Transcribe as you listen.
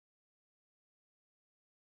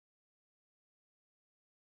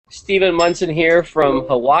Stephen Munson here from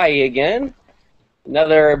Hawaii again.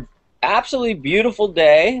 Another absolutely beautiful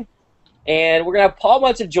day. And we're going to have Paul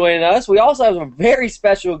Munson joining us. We also have a very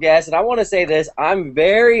special guest, and I want to say this. I'm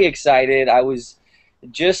very excited. I was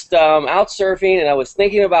just out surfing, and I was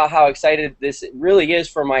thinking about how excited this really is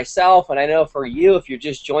for myself, and I know for you if you're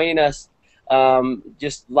just joining us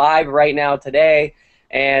just live right now today.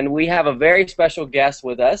 And we have a very special guest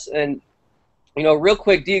with us. And, you know, real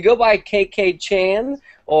quick, do you go by KK Chan,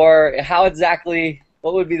 or how exactly,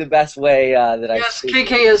 what would be the best way that I speak?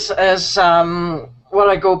 Yes, KK is what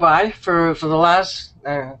I go by for the last,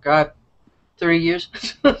 30 years,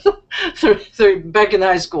 30, back in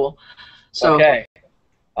high school. So, okay.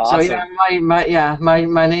 Awesome. So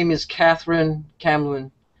my name is Catherine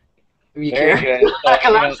Camlin. If you Very care. good. Like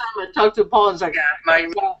last time I talked to Paul, it's like,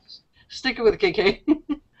 stick it with KK.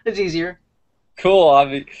 It's easier. Cool.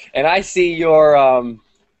 And I see your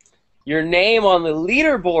name on the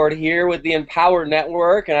leaderboard here with the Empower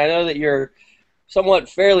Network, and I know that you're somewhat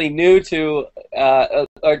fairly new to,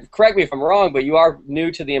 or correct me if I'm wrong, but you are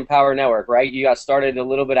new to the Empower Network, right? You got started a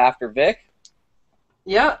little bit after Vic?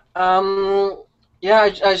 Yeah.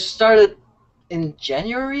 I started in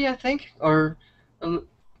January, I think, or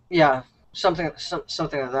yeah, something like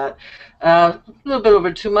that. A little bit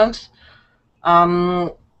over 2 months.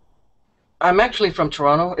 I'm actually from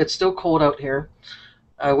Toronto. It's still cold out here.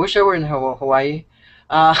 I wish I were in Hawaii.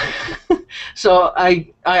 So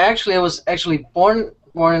I was actually born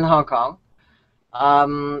in Hong Kong,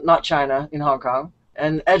 not China, in Hong Kong,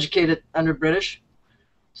 and educated under British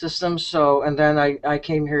system. So, and then I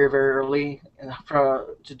came here very early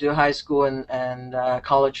to do high school and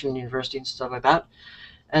college and university and stuff like that.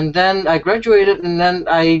 And then I graduated, and then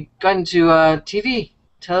I got into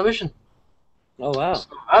television. Oh, wow. So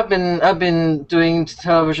I've been doing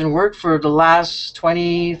television work for the last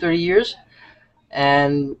 20, 30 years,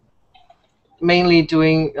 and mainly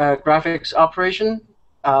doing graphics operation,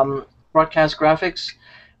 broadcast graphics,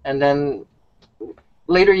 and then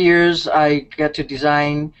later years I get to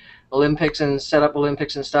design Olympics and set up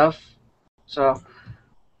Olympics and stuff. So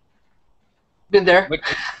been there.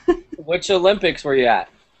 Which Olympics were you at?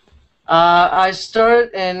 I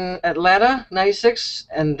started in Atlanta, 96,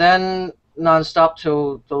 and then non-stop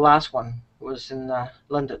till the last one was in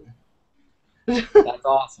London. That's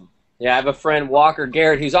awesome. Yeah, I have a friend, Walker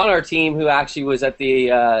Garrett, who's on our team, who actually was at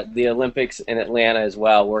the Olympics in Atlanta as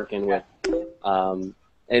well, working with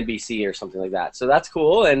NBC or something like that. So that's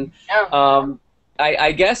cool. And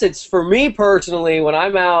I guess it's, for me personally, when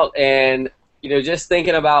I'm out and, you know, just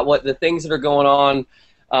thinking about what the things that are going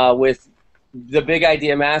on with the Big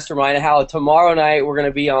Idea Mastermind, and how tomorrow night we're going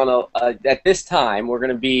to be on at this time, we're going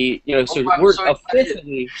to be, you know, so we're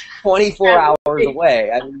officially 24 hours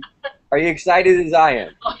away. I mean, are you excited as I am?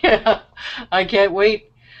 Oh, yeah, I can't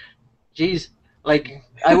wait. Jeez, like,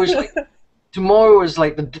 I wish tomorrow was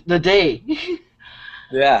like the day.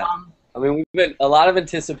 Yeah, I mean, we've been a lot of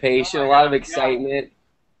anticipation, a lot of excitement,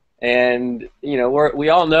 and you know, we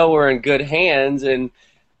all know we're in good hands. And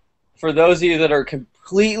for those of you that are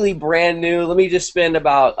completely brand new, let me just spend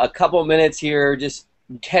about a couple minutes here just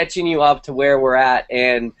catching you up to where we're at,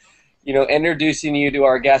 and you know, introducing you to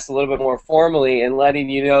our guests a little bit more formally, and letting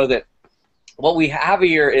you know that what we have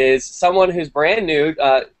here is someone who's brand new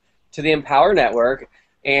to the Empower Network,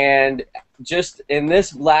 and just in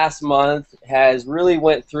this last month has really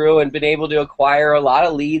went through and been able to acquire a lot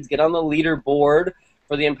of leads, get on the leaderboard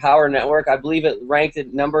for the Empower Network. I believe it ranked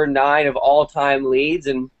at number 9 of all-time leads,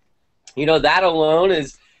 and you know, that alone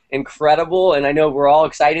is incredible. And I know we're all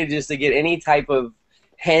excited just to get any type of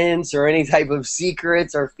hints or any type of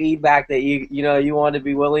secrets or feedback that you want to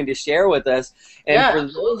be willing to share with us. And for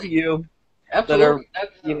those of you that are,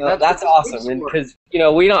 you know, that's awesome. And because, you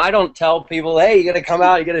know, I don't tell people, hey, you got to come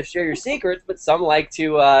out, you got to share your secrets, but some like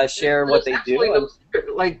to share what they do.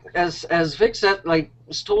 Like as Vic said, like,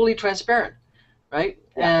 it's totally transparent, right?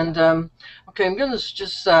 Yeah. And okay, I'm gonna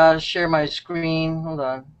just share my screen. Hold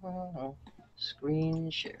on,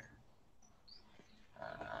 screen share.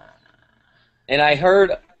 And I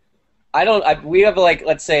heard, we have, like,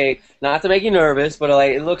 let's say, not to make you nervous, but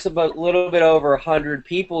like, it looks about a little bit over 100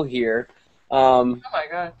 people here. Oh my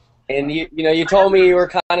God! And you know, you told me you were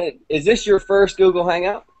kind of. Is this your first Google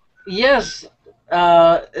Hangout? Yes,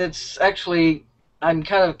 it's actually. I'm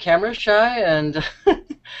kind of camera shy, and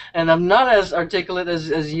and I'm not as articulate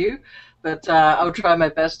as you, but I'll try my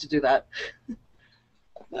best to do that.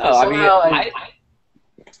 No, I mean,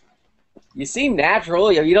 you seem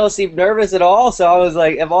natural. You don't seem nervous at all. So I was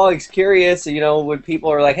like, I'm always curious. You know, when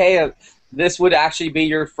people are like, "Hey, this would actually be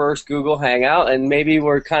your first Google Hangout," and maybe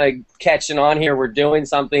we're kind of catching on here. We're doing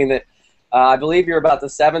something that I believe you're about the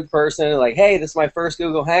 7th person. Like, hey, this is my first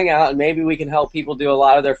Google Hangout, and maybe we can help people do a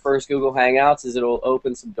lot of their first Google Hangouts, as it'll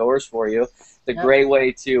open some doors for you. It's a great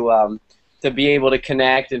way to be able to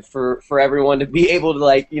connect, and for everyone to be able to,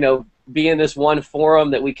 like, you know, be in this one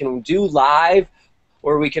forum that we can do live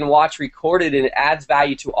or we can watch recorded, and it adds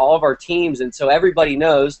value to all of our teams. And so everybody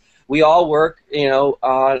knows we all work, you know,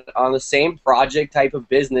 on the same project type of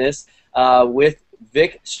business with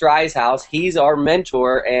Vic Streishaus. He's our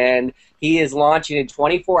mentor, and he is launching in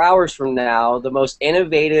 24 hours from now the most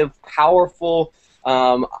innovative, powerful,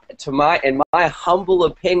 in my humble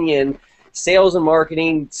opinion, sales and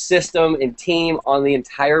marketing system and team on the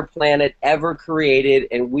entire planet ever created,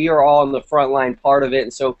 and we are all in the front line part of it.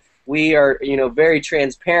 And so we are, you know, very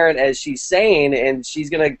transparent, as she's saying, and she's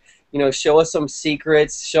gonna, you know, show us some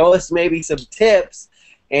secrets, show us maybe some tips.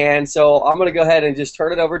 And so I'm going to go ahead and just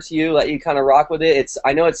turn it over to you, let you kind of rock with it.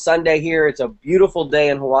 I know it's Sunday here. It's a beautiful day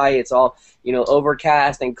in Hawaii. It's all, you know,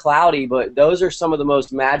 overcast and cloudy, but those are some of the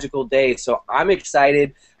most magical days. So I'm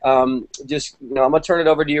excited. Just, you know, I'm going to turn it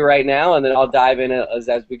over to you right now, and then I'll dive in as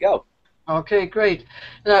we go. Okay, great.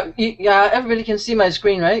 Now, everybody can see my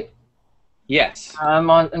screen, right? Yes. I'm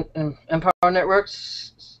on Empower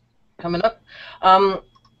Networks coming up.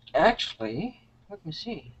 Actually, let me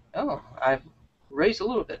see. Oh, I've raised a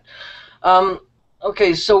little bit.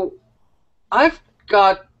 Okay, so I've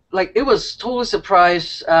got, like, it was totally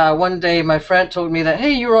surprise. One day my friend told me that,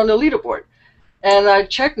 hey, you're on the leaderboard. And I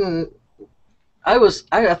checked, and I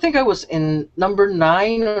think I was in number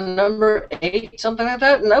 9 or number 8, something like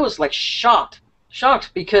that, and I was like shocked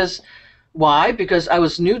because why? Because I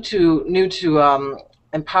was new to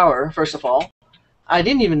Empower. First of all, I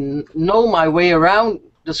didn't even know my way around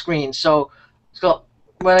the screen. So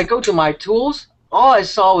when I go to my tools, all I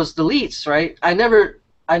saw was the leads, right? I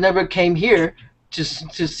never came here to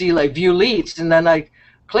see, like, view leads, and then I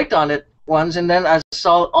clicked on it once, and then I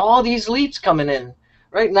saw all these leads coming in.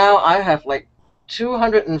 Right now I have like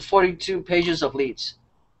 242 pages of leads.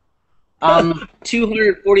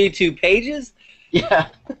 242 pages? Yeah.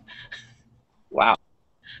 Wow.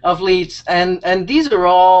 Of leads, and these are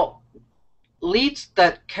all leads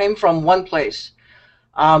that came from one place.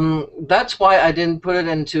 That's why I didn't put it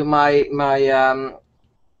into my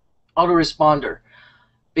autoresponder,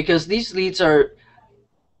 because these leads are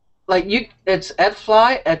like it's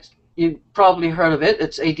AdFly. You probably heard of it.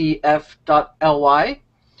 It's adf.ly.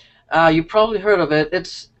 You probably heard of it.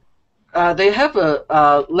 It's they have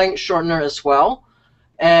a link shortener as well.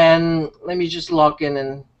 And let me just log in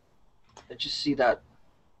and just see that.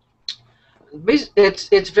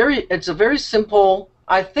 It's a very simple.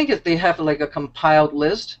 I think if they have like a compiled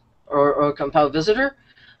list or a compiled visitor,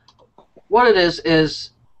 what it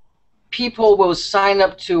is people will sign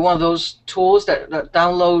up to one of those tools that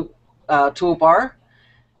download toolbar,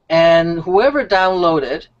 and whoever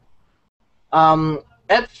downloaded,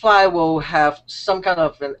 AdFly will have some kind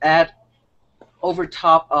of an ad over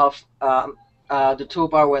top of the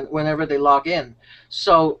toolbar whenever they log in.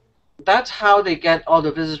 So that's how they get all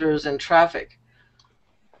the visitors and traffic.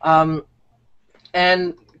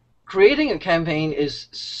 And creating a campaign is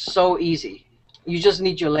so easy. You just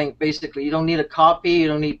need your link, basically. You don't need a copy, you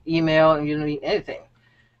don't need email, and you don't need anything.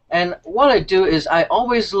 And what I do is I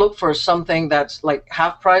always look for something that's like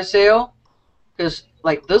half-price sale, because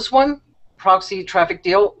like this one, proxy traffic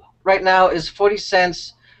deal, right now is 40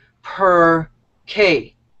 cents per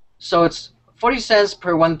K. So it's 40 cents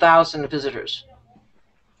per 1,000 visitors.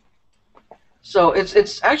 So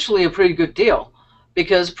it's actually a pretty good deal,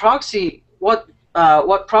 because proxy, what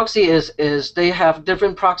proxy is they have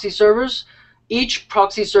different proxy servers. Each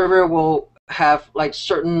proxy server will have like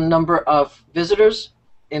certain number of visitors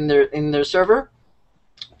in their server,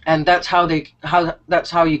 and that's how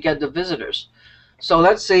you get the visitors. So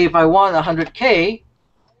let's say if I want 100K,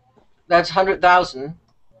 that's 100,000,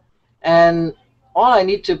 and all I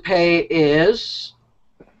need to pay is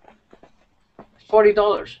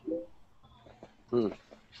 $40.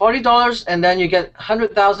 $40, and then you get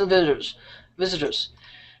 100,000 visitors,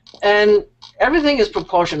 and everything is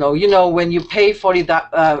proportional. You know, when you pay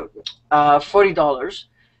 $40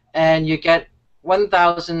 and you get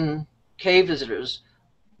 1,000 K visitors,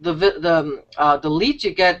 the leads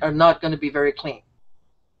you get are not going to be very clean.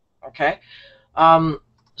 Okay,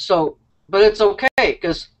 so but it's okay,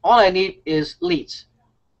 because all I need is leads.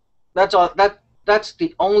 That's all. That's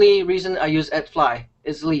the only reason I use AdFly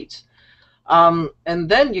is leads. And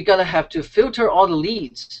then you're gonna have to filter all the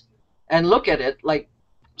leads and look at it. Like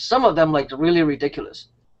some of them, like really ridiculous.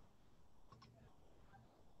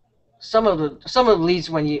 Some of the leads,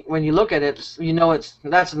 when you look at it, you know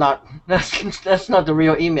that's not the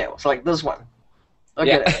real email. It's like this one.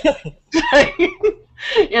 Okay.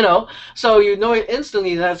 You know, so you know it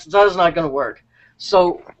instantly that's not going to work.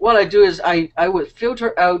 So what I do is I would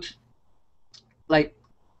filter out like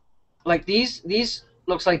these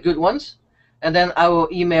looks like good ones, and then I will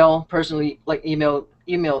email personally, like email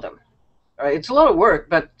them. All right, it's a lot of work,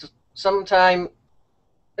 but sometime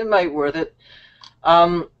it might worth it.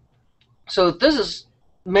 So this is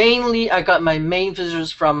mainly I got my main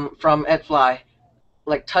visitors from AdFly,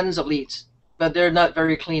 like tons of leads, but they're not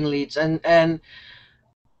very clean leads, and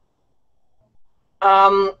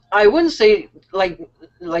I wouldn't say like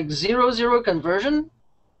 0.0 conversion,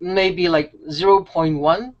 maybe like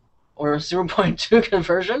 0.1 or 0.2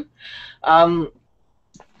 conversion.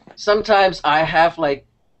 Sometimes I have like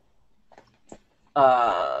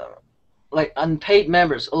unpaid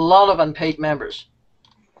members, a lot of unpaid members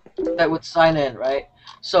that would sign in, right?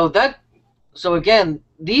 So again,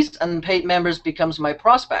 these unpaid members becomes my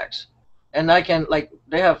prospects, and I can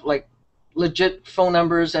they have like legit phone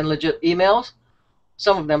numbers and legit emails.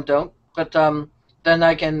 Some of them don't, but then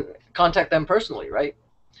I can contact them personally, right?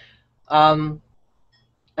 And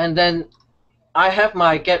then I have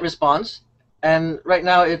my get response, and right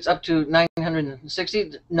now it's up to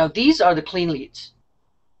 960. Now these are the clean leads.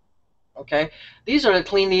 Okay, these are the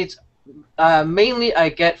clean leads. Mainly I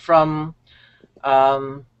get from,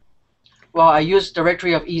 well, I use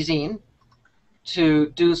directory of eZine to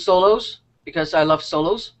do solos because I love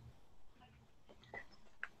solos,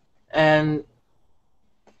 and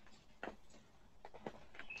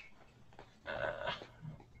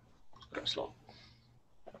slow.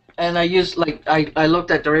 And I use I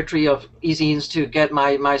looked at directory of eZines to get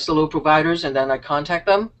my solo providers, and then I contact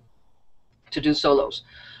them to do solos.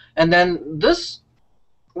 And then this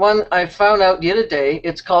one I found out the other day.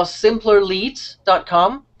 It's called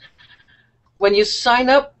simplerleads.com. When you sign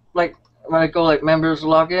up, like when I go like members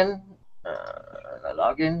login,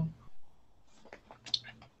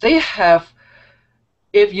 they have,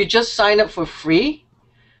 if you just sign up for free,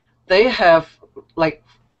 they have like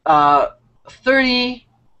 30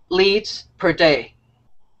 leads per day,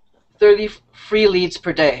 30 free leads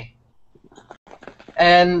per day,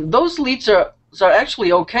 and those leads are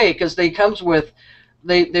actually okay because they comes with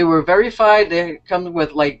they were verified. They come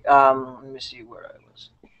with like let me see where I was.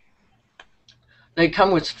 They come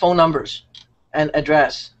with phone numbers and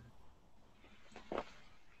address.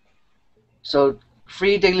 So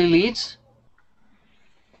free daily leads,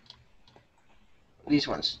 these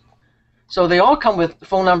ones. So they all come with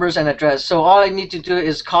phone numbers and address. So all I need to do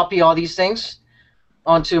is copy all these things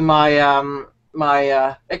onto my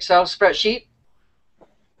my Excel spreadsheet.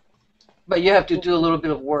 But you have to do a little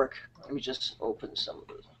bit of work. Let me just open some of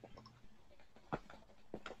those.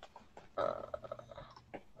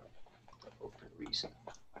 Open recent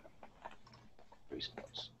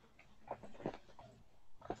ones.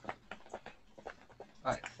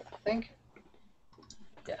 I think,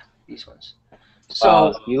 yeah, these ones.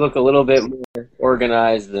 So you look a little bit more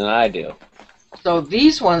organized than I do. So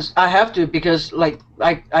these ones I have to, because like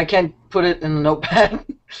I can't put it in a notepad.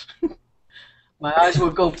 My eyes will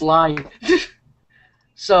go blind.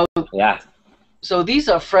 So yeah. So these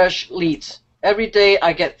are fresh leads. Every day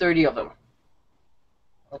I get 30 of them.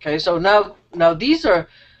 Okay, so now these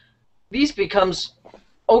becomes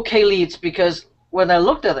okay leads because when I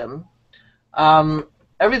looked at them,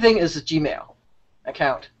 everything is a Gmail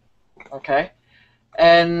account. Okay.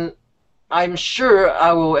 And I'm sure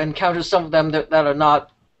I will encounter some of them that are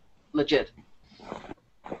not legit.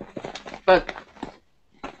 But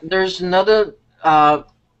there's another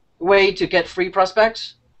way to get free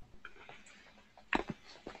prospects.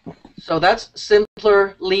 So that's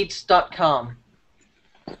simplerleads.com.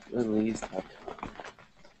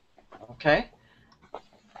 Okay.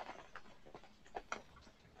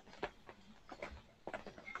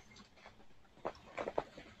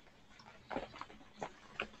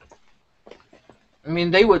 I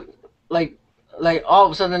mean, they would like all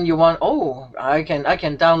of a sudden you want, oh, I can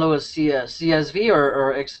download a CSV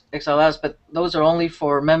or XLS, but those are only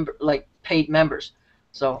for paid members.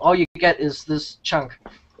 So all you get is this chunk.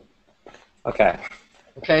 Okay.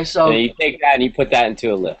 Okay, so and you take that and you put that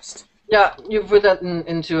into a list. Yeah, you put that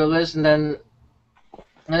into a list, and then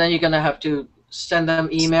you're gonna have to send them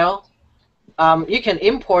email. You can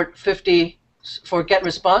import 50 for get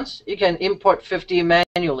response. You can import 50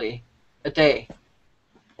 manually a day.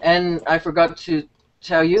 And I forgot to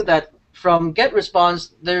tell you that from get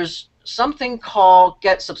response, there's something called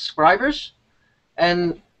get subscribers,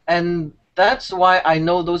 and that's why I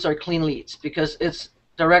know those are clean leads, because it's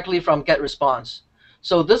directly from get response.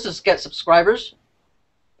 So this is get subscribers,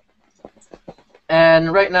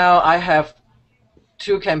 and right now I have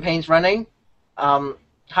 2 campaigns running.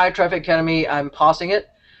 High Traffic Academy, I'm pausing it,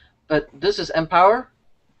 but this is Empower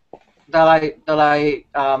that I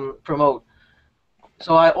promote.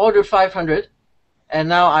 So I ordered 500, and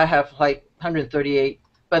now I have like 138,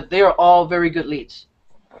 but they are all very good leads.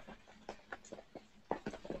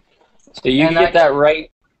 So you can get that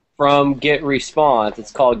right from Get Response.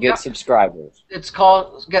 It's called Get Subscribers. It's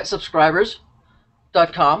called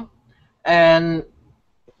GetSubscribers.com, and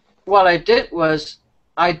what I did was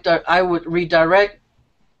I would redirect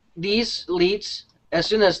these leads as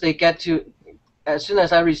soon as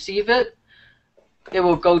I receive it. It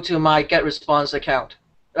will go to my Get Response account,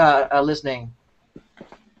 list name.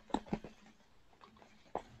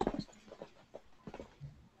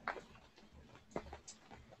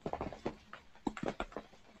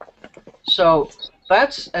 So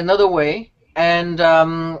that's another way, and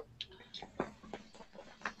I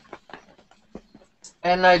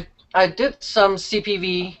did some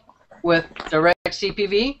CPV with direct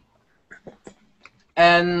CPV,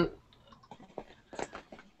 and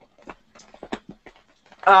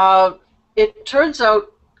it turns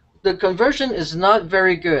out the conversion is not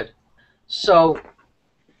very good. So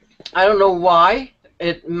I don't know why.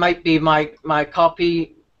 It might be my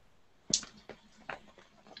copy,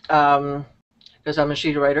 because I'm a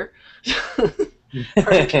sheet writer.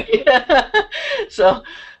 So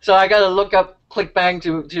I got to look up ClickBank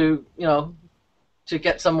to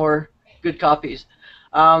get some more good copies.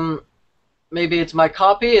 Maybe it's my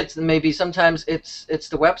copy. Maybe sometimes it's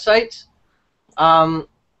the websites.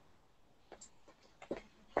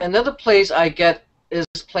 Another place I get is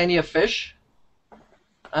Plenty of Fish.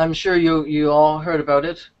 I'm sure you all heard about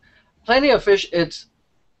it. Plenty of Fish, it's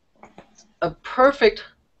a perfect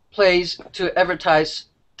place to advertise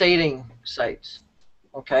dating sites.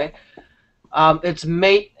 Okay,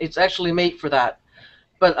 it's actually made for that.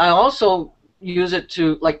 But I also use it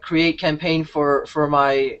to create campaign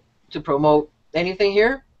to promote anything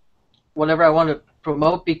here, whatever I want to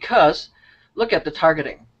promote, because look at the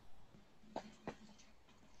targeting.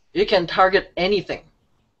 You can target anything.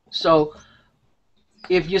 So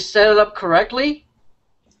if you set it up correctly,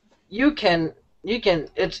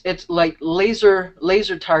 it's like laser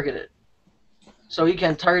targeted. So you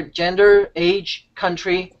can target gender, age,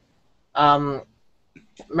 country,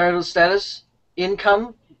 marital status,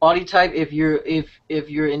 income, body type. If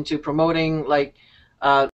you're into promoting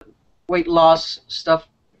weight loss stuff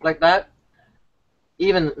like that,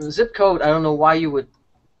 even zip code. I don't know why you would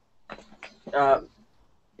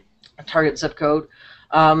target zip code,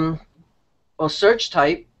 or search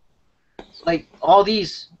type. Like all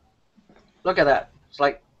these. Look at that. It's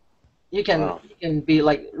like you can be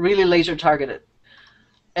really laser targeted,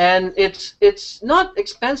 and it's not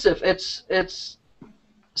expensive. It's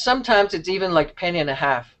sometimes it's even like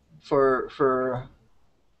 $0.015 for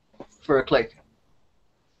a click.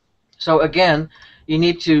 So again, you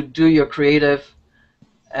need to do your creative,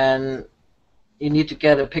 and you need to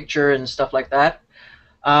get a picture and stuff like that.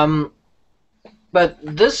 But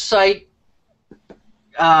this site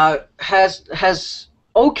has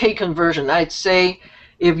okay conversion. I'd say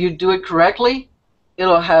if you do it correctly,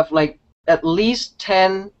 it'll have at least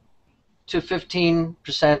 10 to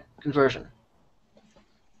 15% conversion.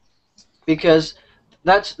 Because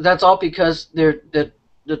that's all because the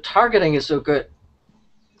targeting is so good.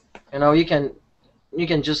 You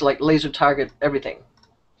can just laser target everything,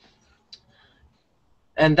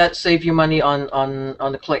 and that saves you money on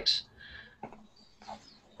the clicks.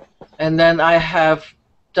 And then I have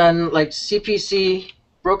done CPC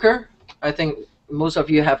broker. I think most of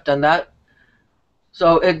you have done that.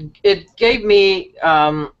 So it gave me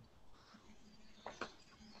and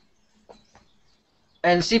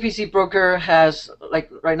CPC broker has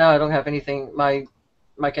right now I don't have anything. My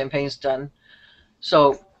campaign's done.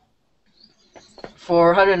 So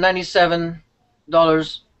for $197,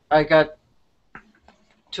 I got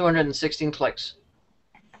 216 clicks,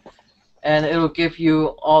 and it'll give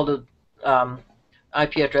you all the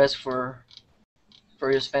IP address for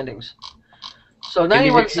your spendings. So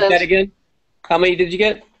 91 cents. That again? How many did you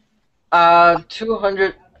get?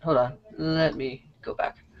 200. Hold on. Let me go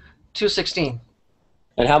back. 216.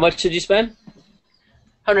 And how much did you spend?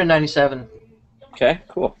 197. Okay,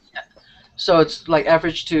 cool. Yeah. So it's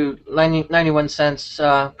average to 91 cents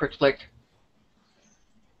per click.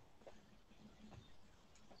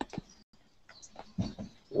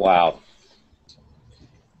 Wow.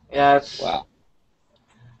 Yeah, it's wow.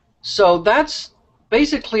 So that's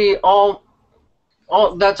basically all.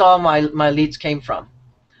 That's all my leads came from.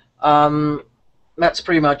 That's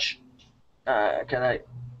pretty much. Can I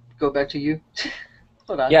go back to you?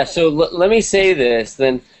 Hold on. Yeah. So let me say this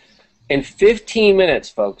then. In 15 minutes,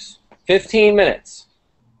 folks. 15 minutes.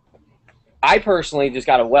 I personally just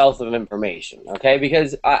got a wealth of information, okay?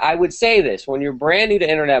 Because I would say this, when you're brand new to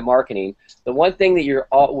internet marketing, the one thing that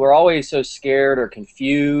we're always so scared or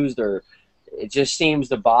confused, or it just seems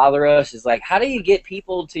to bother us, is like, how do you get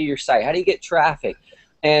people to your site? How do you get traffic?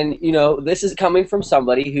 And, you know, this is coming from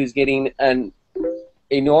somebody who's getting an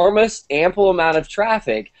enormous, ample amount of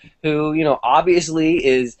traffic, who, you know,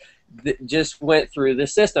 obviously just went through the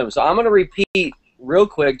system. So I'm going to repeat real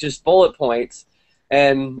quick, just bullet points,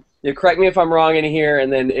 and you correct me if I'm wrong in here,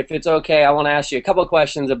 and then if it's okay, I want to ask you a couple of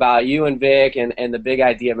questions about you and Vic and the Big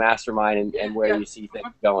Idea Mastermind and where you see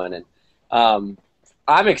things going. And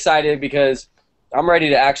I'm excited because I'm ready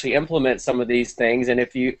to actually implement some of these things. And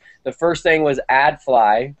the first thing was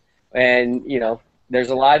AdFly, and you know,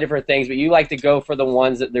 there's a lot of different things, but you like to go for the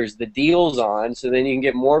ones that there's the deals on, so then you can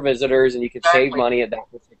get more visitors and you can save money at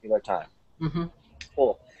that particular time. Mm-hmm.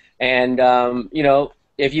 Cool. And you know,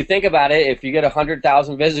 if you think about it, if you get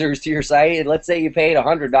 100,000 visitors to your site, and let's say you paid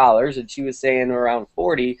 $100, and she was saying around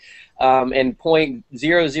 40, and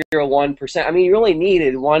 0.001%, I mean, you really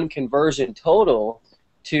needed one conversion total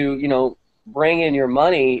to, you know, bring in your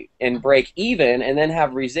money and break even, and then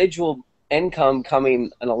have residual income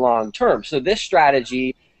coming in the long term. So this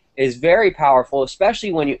strategy is very powerful,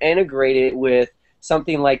 especially when you integrate it with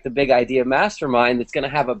something like the Big Idea Mastermind that's going to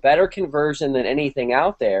have a better conversion than anything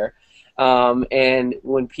out there. And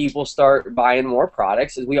when people start buying more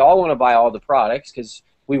products, we all want to buy all the products because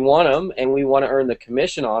we want them and we want to earn the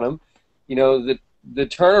commission on them. You know, the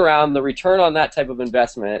turnaround, the return on that type of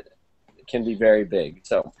investment can be very big.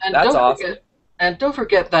 So that's awesome. And don't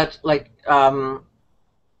forget that, like, do I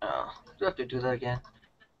have to do that again?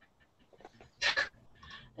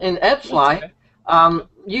 In AdFly,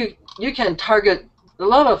 you can target a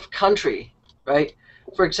lot of country, right?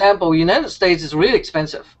 For example, United States is really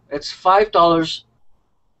expensive. It's $5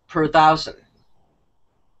 per 1,000.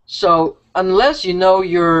 So unless you know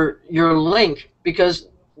your link, because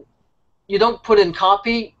you don't put in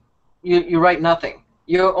copy, you write nothing.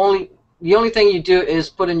 The only thing you do is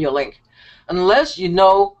put in your link. Unless you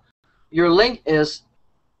know your link has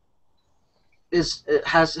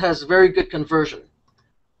very good conversion,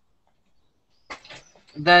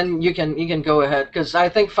 then you can go ahead. Because I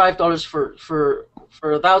think $5 for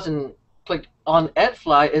 1,000 click on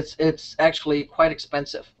AdFly, it's actually quite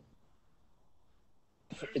expensive.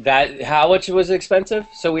 How much was it expensive?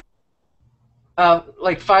 So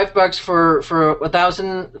like $5 for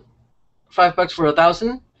 1,000. $5 for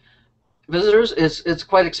 1,000 visitors it's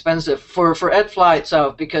quite expensive for AdFly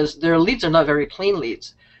itself, because their leads are not very clean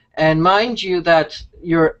leads. And mind you that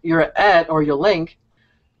your ad or your link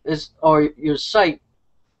or your site,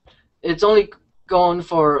 it's only going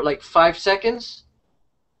for like 5 seconds.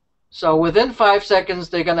 So within 5 seconds,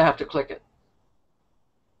 they're going to have to click it.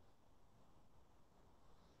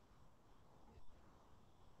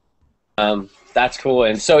 That's cool.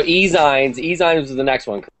 And so e-Zines is the next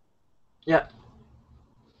one. Yeah.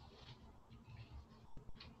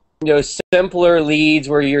 You know, simpler leads,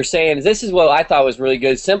 where you're saying, this is what I thought was really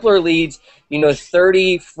good. Simpler leads, you know,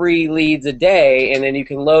 30 free leads a day, and then you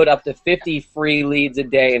can load up to 50 free leads a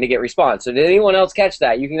day and to get response. So did anyone else catch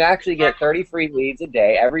that? You can actually get 30 free leads a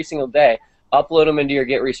day, every single day, upload them into your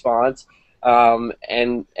get response, and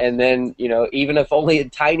then, you know, even if only a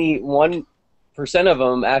tiny 1% of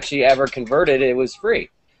them actually ever converted, it was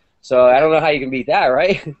free. So I don't know how you can beat that,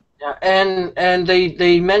 right? Yeah, and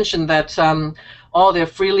they mentioned that all their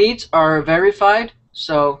free leads are verified,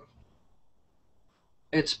 so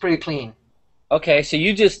it's pretty clean. Okay, so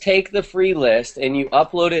you just take the free list and you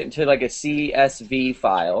upload it into like a CSV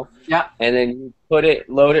file. Yeah. And then you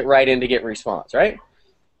load it right in to get response, right?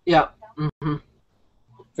 Yeah. Mm-hmm.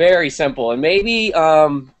 Very simple. And maybe,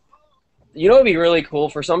 you know, it'd be really cool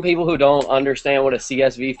for some people who don't understand what a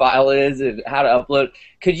CSV file is and how to upload.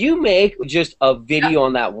 Could you make just a video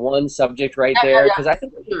on that one subject right there? Because I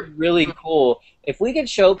think it'd be really cool if we could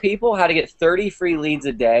show people how to get 30 free leads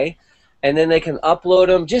a day, and then they can upload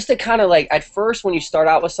them, just to kind of like, at first when you start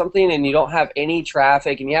out with something and you don't have any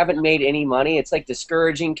traffic and you haven't made any money, it's like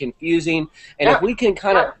discouraging, confusing. And if we can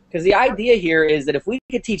kind of, because the idea here is that if we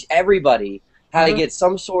could teach everybody how to get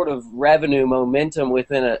some sort of revenue momentum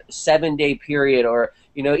within a 7-day period, or,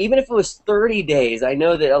 you know, even if it was 30 days, I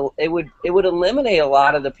know that it would eliminate a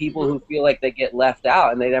lot of the people who feel like they get left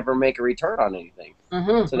out and they never make a return on anything.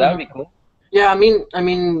 So that would be cool. Yeah, I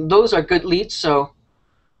mean, those are good leads. So,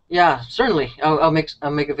 yeah, certainly, I'll make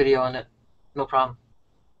a video on it. No problem.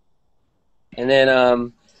 And then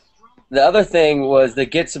the other thing was the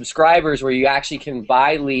Get Subscribers, where you actually can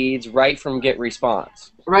buy leads right from Get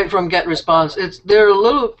Response. Right from Get Response. They're a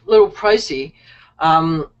little pricey,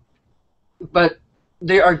 but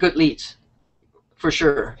they are good leads for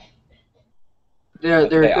sure. They're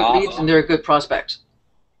Okay, good leads awesome. and they're good prospects.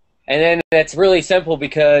 And then it's really simple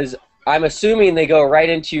because I'm assuming they go right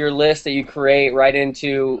into your list that you create, right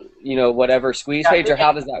into, you know, whatever squeeze Yeah, page, or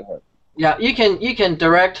how does that work? yeah, you can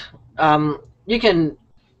direct. You can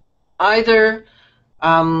either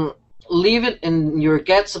leave it in your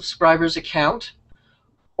Get Subscribers account,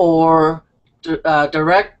 or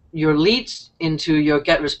direct your leads into your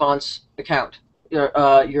Get Response account,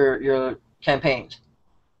 your campaigns.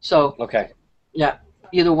 So Okay. yeah,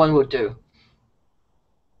 either one would do.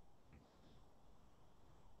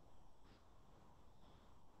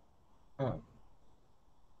 Oh.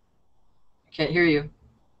 Can't hear you.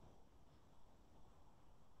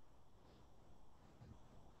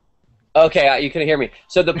 Okay, you can hear me.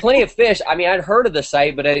 So the Plenty of Fish, I mean, I'd heard of the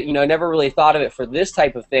site, but I never really thought of it for this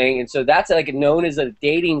type of thing. And so that's like known as a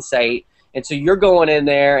dating site. And so you're going in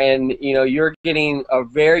there, and you're getting a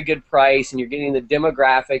very good price, and you're getting the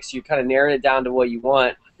demographics. You're kind of narrowing it down to what you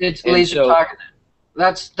want. It's And laser so, targeted.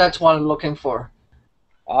 That's what I'm looking for.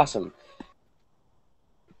 awesome.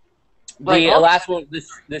 Like The last one,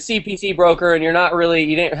 the CPC broker, and you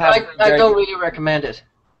didn't have. I don't really recommend it.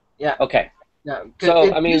 Yeah. Okay. No.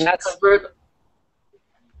 So I mean, that's.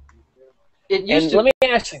 It used And to. let me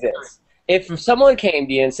ask you this: if someone came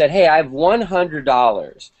to you and said, "Hey, I have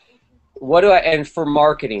 $100. What do I?" And for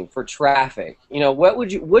marketing, for traffic,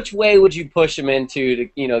 which way would you push them into to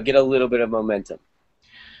get a little bit of momentum?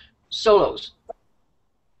 Solos.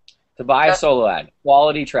 To buy a solo ad,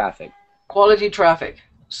 quality traffic. Quality traffic.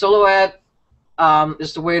 Solo ad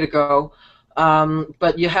is the way to go,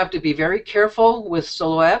 but you have to be very careful with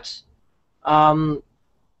solo ads. I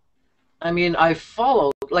mean, I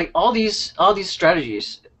followed like all these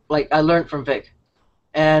strategies. Like I learned from Vic,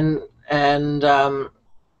 and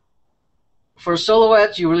for solo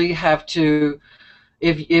ads, you really have to,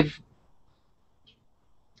 if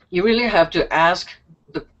you really have to ask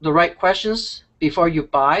the right questions before you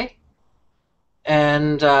buy,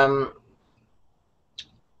 and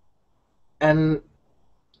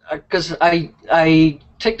because I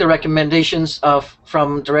take the recommendations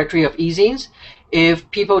from directory of e-zines.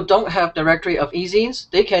 If people don't have directory of e-zines,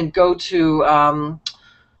 they can go to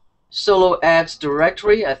solo ads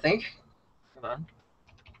directory, I think. Hold on.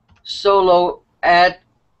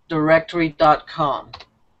 soloaddirectory.com.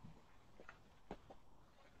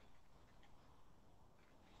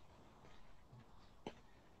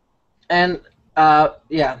 And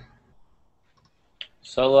yeah.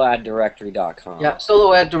 Soloaddirectory.com. Yeah,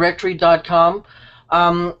 soloaddirectory.com.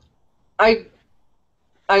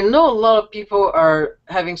 I know a lot of people are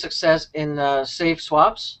having success in safe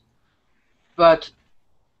swaps, but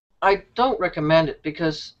I don't recommend it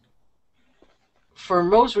because for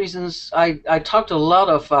most reasons, I talked to a lot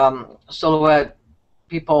of solo ad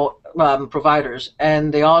people, providers,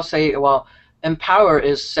 and they all say, well, Empower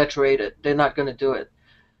is saturated. They're not going to do it.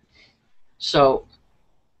 So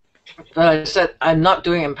I said, I'm not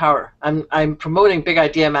doing Empower. I'm promoting Big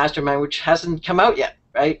Idea Mastermind, which hasn't come out yet,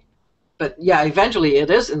 right? But yeah, eventually it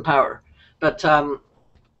is Empower. But so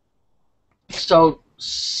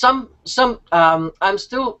I'm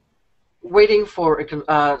still waiting for it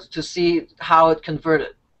to see how it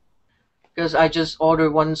converted, because I just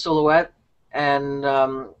ordered one solo ad and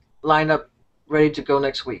line up ready to go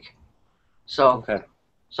next week. So Okay.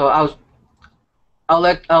 So I'll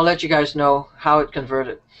let you guys know how it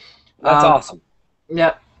converted. That's awesome.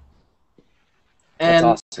 Yeah. And,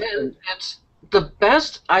 That's awesome. and it's the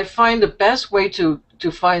best. I find the best way to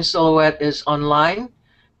find solo ad is online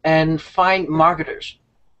and find marketers,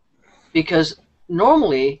 because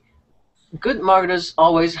normally good marketers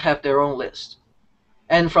always have their own list,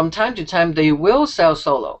 and from time to time they will sell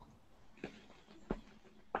solo.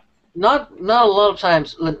 Not a lot of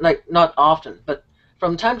times, like not often, but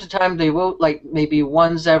from time to time they will, like maybe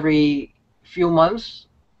once every few months,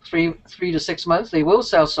 3 to 6 months, they will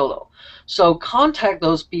sell solo. So contact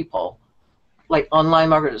those people, like online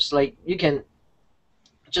marketers. Like you can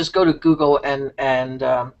just go to Google and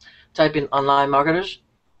type in online marketers,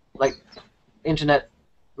 like internet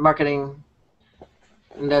marketing,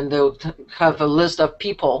 and then they'll have a list of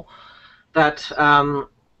people that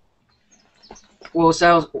will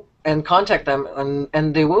sell, and contact them,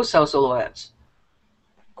 and they will sell solo ads.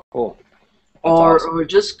 Cool. That's awesome. Or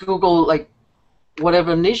just Google like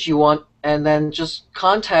whatever niche you want, and then just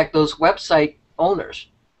contact those website owners.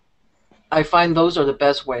 I find those are the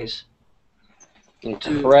best ways.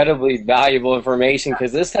 Incredibly valuable information,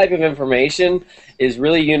 because this type of information is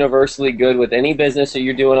really universally good with any business that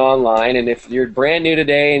you're doing online. And if you're brand new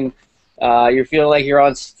today and You're feeling like you're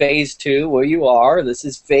on phase 2. Well, you are. This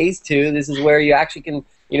is phase 2. This is where you actually can,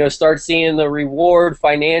 start seeing the reward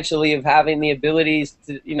financially of having the abilities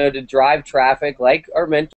to, to drive traffic, like our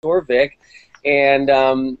mentor Vic. And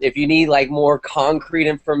if you need like more concrete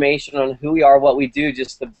information on who we are, what we do,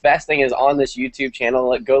 just the best thing is on this YouTube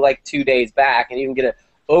channel. Go like 2 days back, and you can get an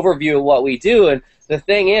overview of what we do. And the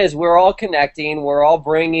thing is, we're all connecting. We're all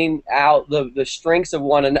bringing out the strengths of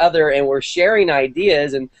one another, and we're sharing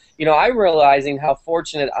ideas. And I'm realizing how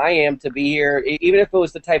fortunate I am to be here, even if it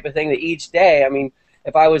was the type of thing that each day, I mean,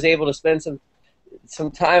 if I was able to spend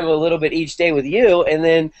some time a little bit each day with you, and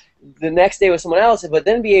then the next day with someone else, but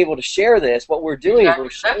then be able to share this. What we're doing is we're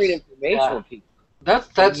sharing information with people. That's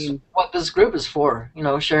what this group is for,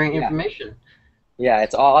 sharing information. Yeah,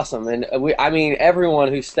 it's awesome, and I mean, everyone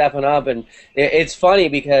who's stepping up, and it's funny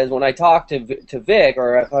because when I talk to Vic,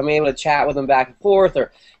 or if I'm able to chat with him back and forth,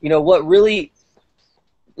 or what really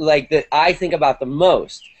that I think about the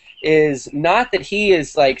most is not that he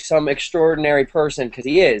is like some extraordinary person, because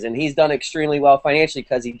he is, and he's done extremely well financially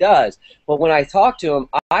because he does. But when I talk to him,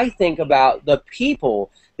 I think about the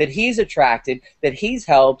people that he's attracted, that he's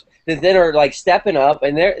helped, that then are like stepping up,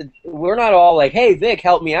 and we're not all like, hey, Vic,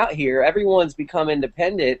 help me out here. Everyone's become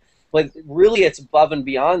independent, but really it's above and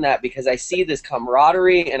beyond that, because I see this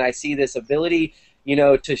camaraderie and I see this ability,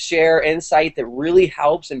 to share insight that really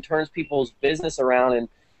helps and turns people's business around. And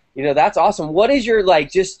that's awesome. What is your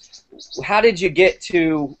how did you get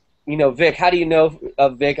to Vic? How do you know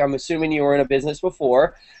of Vic? I'm assuming you were in a business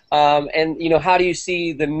before, and how do you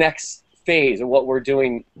see the next phase of what we're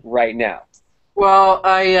doing right now? Well,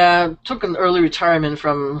 I took an early retirement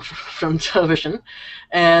from television,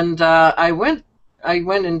 and I went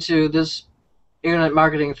into this internet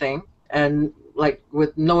marketing thing, and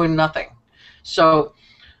with knowing nothing. So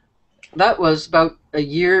that was about a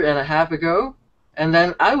year and a half ago, and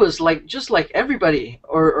then I was just like everybody,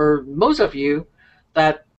 or most of you,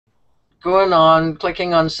 that going on,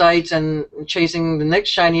 clicking on sites and chasing the next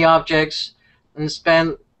shiny objects, and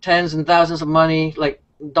spend tens and thousands of money,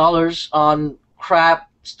 dollars, on crap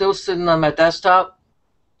still sitting on my desktop.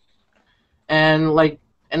 And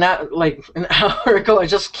an hour ago, I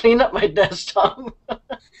just cleaned up my desktop.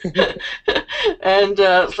 And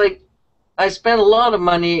it's I spent a lot of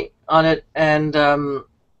money on it, and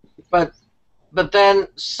but then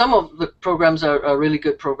some of the programs are really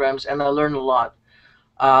good programs, and I learned a lot.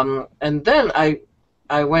 And then I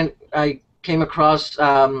came across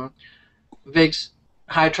Vic's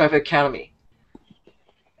High Traffic Academy,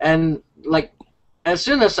 and as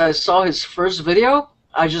soon as I saw his first video,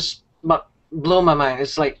 I just blew my mind.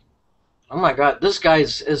 It's oh my God, this guy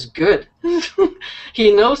is good.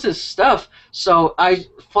 He knows his stuff. So I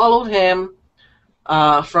followed him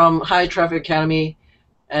from High Traffic Academy,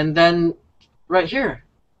 and then right here.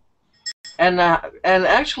 And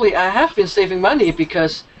actually, I have been saving money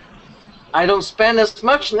because I don't spend as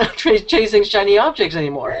much chasing shiny objects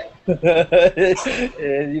anymore. You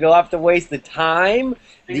don't have to waste the time,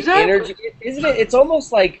 the energy, isn't it? It's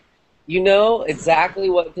almost like you know exactly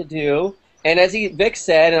what to do. And as Vic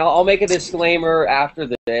said, and I'll make a disclaimer after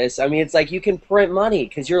this, I mean, it's like you can print money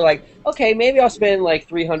because you're like, okay, maybe I'll spend like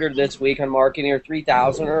 $300 this week on marketing, or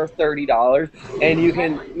 $3,000 or $30, and you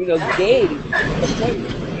can, gauge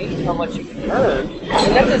how much you can earn.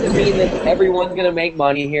 And that doesn't mean that everyone's going to make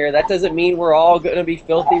money here. That doesn't mean we're all going to be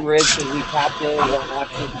filthy rich because we tapped in and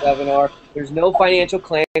watched this webinar. There's no financial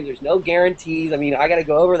claims. There's no guarantees. I mean, I got to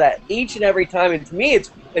go over that each and every time. And to me, it's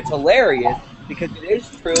hilarious because it is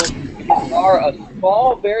true. Because there are a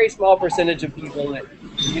small, very small percentage of people that,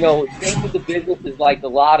 think that the business is like the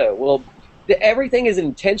lotto. Well, everything is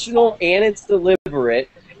intentional and it's deliberate.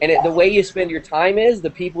 And the way you spend your time is the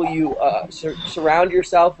people you surround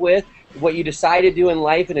yourself with, what you decide to do in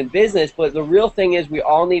life and in business. But the real thing is we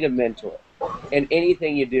all need a mentor in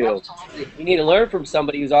anything you do. You need to learn from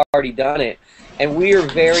somebody who's already done it. And we are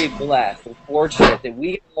very blessed and fortunate that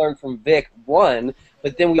we get to learn from Vic, one,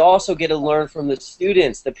 but then we also get to learn from the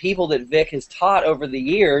students, the people that Vic has taught over the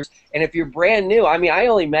years. And if you're brand new, I mean, I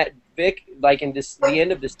only met Vic in the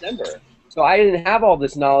end of December. So I didn't have all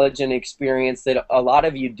this knowledge and experience that a lot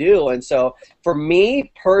of you do. And so for me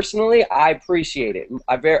personally, I appreciate it.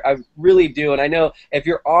 I really do. And I know if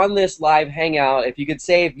you're on this live hangout, if you could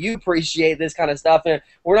say if you appreciate this kind of stuff, and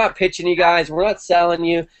we're not pitching you guys, we're not selling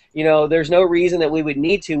you, there's no reason that we would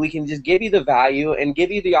need to. We can just give you the value and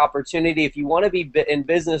give you the opportunity. If you want to be in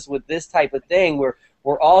business with this type of thing where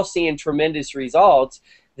we're all seeing tremendous results,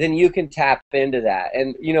 then you can tap into that.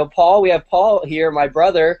 And, Paul, we have Paul here, my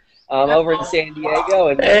brother, over in San Diego,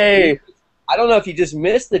 and hey, I don't know if you just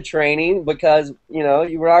missed the training because you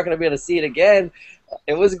were not going to be able to see it again.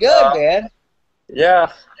 It was good, man.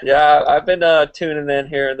 Yeah, I've been tuning in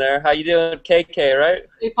here and there. How you doing, KK? Right?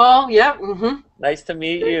 Hey, Paul. Yeah. Nice to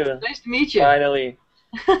meet you. Nice to meet you. Finally.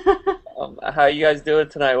 How you guys doing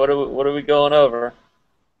tonight? What are we going over?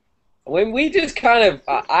 When we just kind of,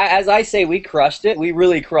 as I say, we crushed it. We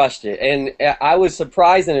really crushed it, and I was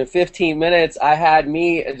surprised that in 15 minutes I had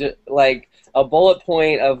like a bullet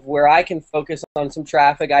point of where I can focus on some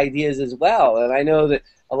traffic ideas as well. And I know that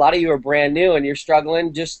a lot of you are brand new and you're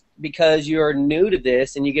struggling just because you're new to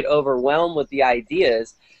this and you get overwhelmed with the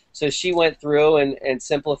ideas. So she went through and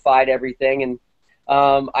simplified everything. And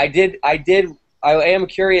I am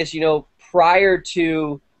curious, prior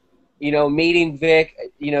to, meeting Vic,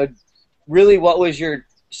 really what was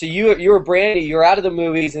so you were brand new, you're out of the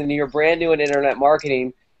movies and you're brand new in internet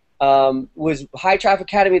marketing. Was High Traffic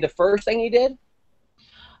Academy the first thing you did?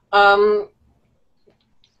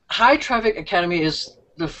 High Traffic Academy was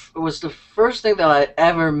the first thing that I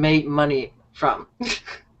ever made money from.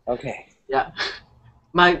 Okay. Yeah.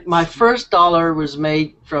 My first dollar was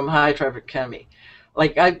made from High Traffic Academy.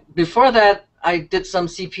 Before that I did some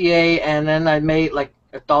CPA and then I made like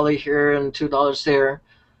 $1 here and $2 there.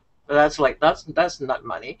 But that's not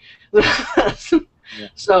money. Yeah.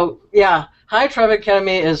 So yeah, High Traffic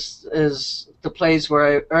Academy is the place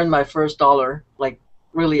where I earned my first dollar. Like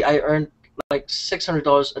really, I earned like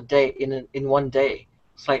 $600 a day in one day.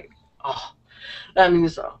 It's like, oh, that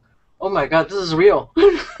means, oh my God, this is real.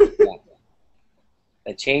 Yeah.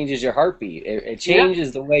 It changes your heartbeat. It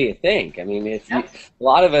changes the way you think. I mean, a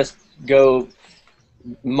lot of us go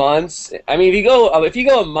months. I mean, if you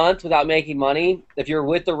go a month without making money, if you're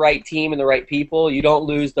with the right team and the right people, you don't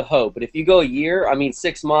lose the hope. But if you go a year,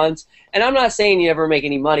 6 months, and I'm not saying you never make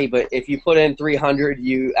any money, but if you put in 300,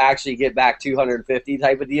 you actually get back 250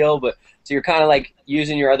 type of deal. But so you're kind of like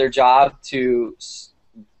using your other job to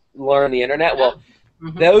learn the internet. Well,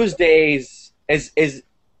 those days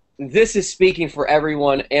this is speaking for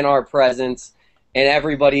everyone in our presence and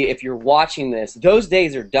everybody. If you're watching this, those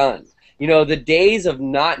days are done. The days of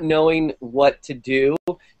not knowing what to do,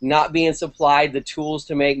 not being supplied the tools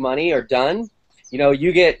to make money are done.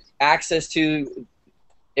 You get access to,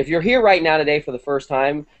 if you're here right now today for the first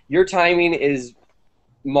time, your timing is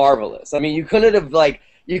marvelous. I mean, you couldn't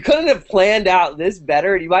have planned out this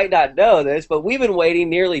better. You might not know this, but we've been waiting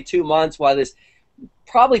nearly 2 months while this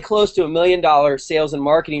probably close to $1 million sales and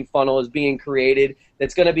marketing funnel is being created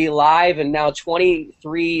that's going to be live in now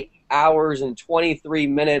 23 hours and 23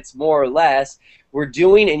 minutes, more or less. We're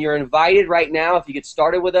doing, and you're invited right now. If you get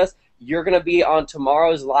started with us, you're going to be on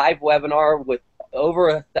tomorrow's live webinar with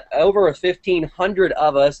over 1,500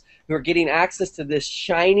 of us who are getting access to this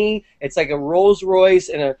shiny, it's like a Rolls Royce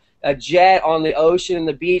and a jet on the ocean and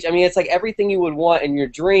the beach. I mean, it's like everything you would want in your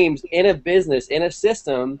dreams in a business, in a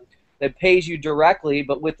system that pays you directly,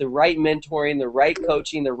 but with the right mentoring, the right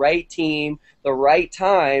coaching, the right team, the right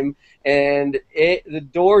time, and the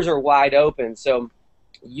doors are wide open. So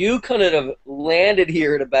you couldn't have landed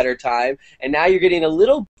here at a better time, and now you're getting a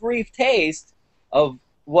little brief taste of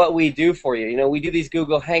what we do for you. We do these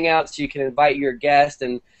Google Hangouts so you can invite your guest,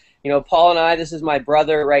 and Paul and I, this is my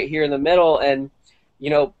brother right here in the middle, and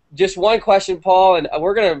just one question, Paul, and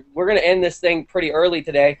we're gonna end this thing pretty early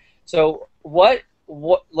today. So what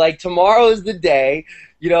like tomorrow is the day.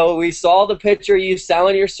 We saw the picture of you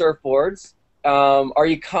selling your surfboards. Are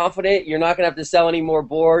you confident you're not going to have to sell any more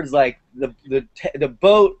boards? Like the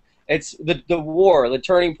boat, it's the war, the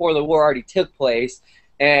turning point of the war already took place,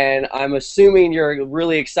 and I'm assuming you're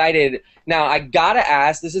really excited. Now, I got to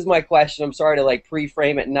ask, this is my question. I'm sorry to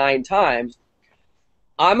pre-frame it 9 times.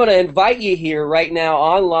 I'm going to invite you here right now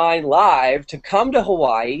online live to come to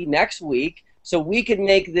Hawaii next week so we can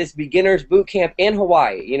make this beginner's boot camp in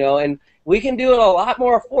Hawaii, and we can do it a lot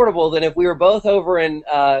more affordable than if we were both over in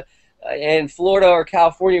Florida or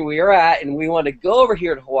California where you're at, and we want to go over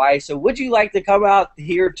here to Hawaii. So would you like to come out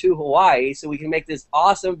here to Hawaii so we can make this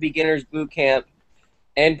awesome beginner's boot camp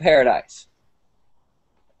in paradise?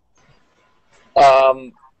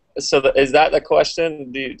 Is that the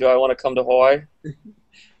question? Do I want to come to Hawaii?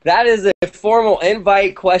 That is a formal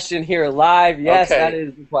invite question here live. Yes, okay. That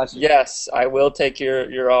is the question. Yes, I will take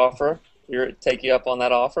your offer. Take you up on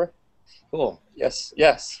that offer. Cool. Yes.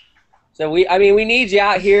 So we need you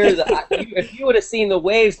out here. If you would have seen the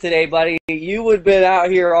waves today, buddy, you would have been out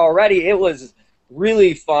here already. It was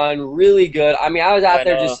really fun, really good. I was out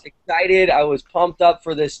there just excited. I was pumped up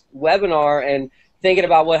for this webinar and thinking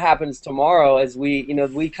about what happens tomorrow as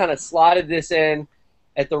we kind of slotted this in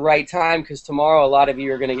at the right time, because tomorrow a lot of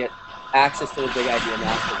you are going to get access to the Big Idea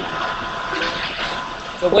Mastermind.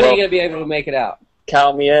 So when are you going to be able to make it out?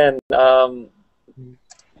 Count me in.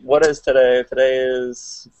 what is today? Today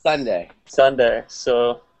is Sunday. Sunday.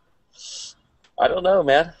 So I don't know,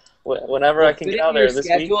 man. Whenever I can get out there this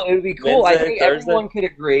week, it would be cool. Wednesday, I think Thursday. everyone could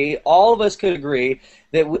agree, all of us could agree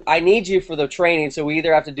that I need you for the training. So we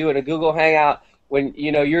either have to do it in a Google Hangout when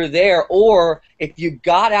you're there, or if you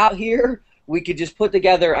got out here, we could just put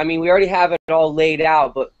together. I mean, we already have it all laid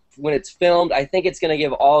out, but when it's filmed, I think it's going to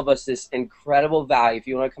give all of us this incredible value. If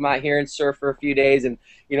you want to come out here and surf for a few days, and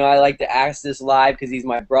I like to ask this live because he's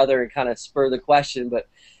my brother and kind of spur the question, but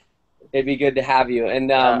it'd be good to have you. And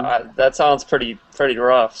that sounds pretty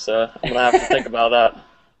rough, so I'm gonna have to think about that.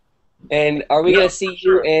 And are we gonna see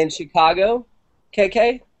you in Chicago,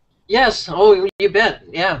 KK? Yes. Oh, you bet.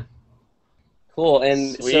 Yeah. Cool.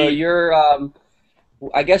 And Sweet. So you're,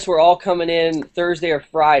 I guess we're all coming in Thursday or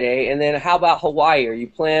Friday. And then how about Hawaii? Are you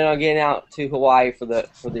planning on getting out to Hawaii for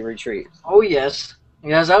the retreat? Oh yes.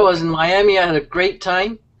 Yes, I was in Miami. I had a great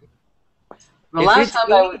time. The last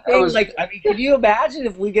time I was like, I mean, can you imagine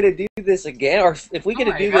if we get to do this again, or if we get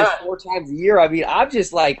to do this 4 times a year? I mean,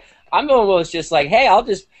 I'm almost just like, hey, I'll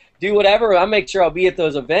just do whatever. I'll make sure I'll be at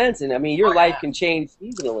those events, and I mean, your life can change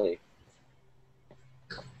seasonally.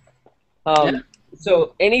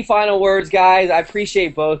 So, any final words, guys? I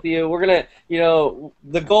appreciate both of you. We're gonna,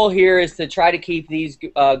 the goal here is to try to keep these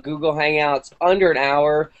Google Hangouts under an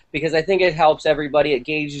hour because I think it helps everybody. It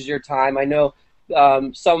gauges your time. I know.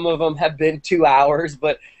 Some of them have been 2 hours,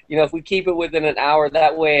 but if we keep it within an hour,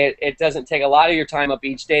 that way it doesn't take a lot of your time up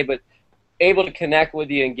each day, but able to connect with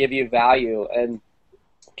you and give you value. And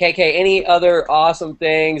KK, any other awesome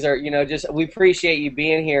things, or just we appreciate you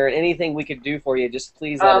being here, and anything we could do for you, just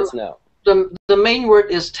please let us know. The main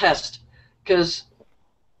word is test, because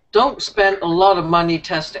don't spend a lot of money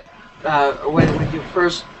testing when you're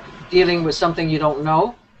first dealing with something you don't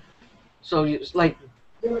know. So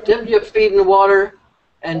dip your feet in the water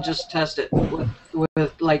and just test it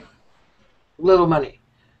with like little money.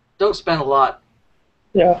 Don't spend a lot.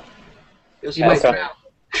 Yeah. Because you might drown.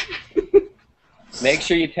 Make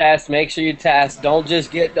sure you test. Make sure you test. Don't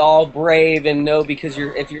just get all brave and know because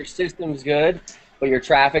if your system's good, but your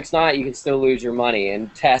traffic's not, you can still lose your money.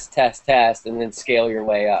 And test, and then scale your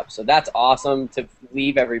way up. So that's awesome to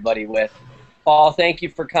leave everybody with. Paul, thank you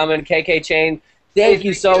for coming. KK Chain. Thank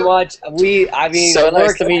you so much. So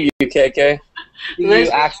nice to meet you, KK. See you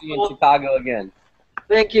actually in Chicago again.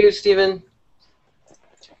 Thank you, Stephen.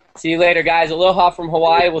 See you later, guys. Aloha from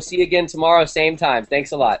Hawaii. We'll see you again tomorrow, same time.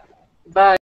 Thanks a lot. Bye.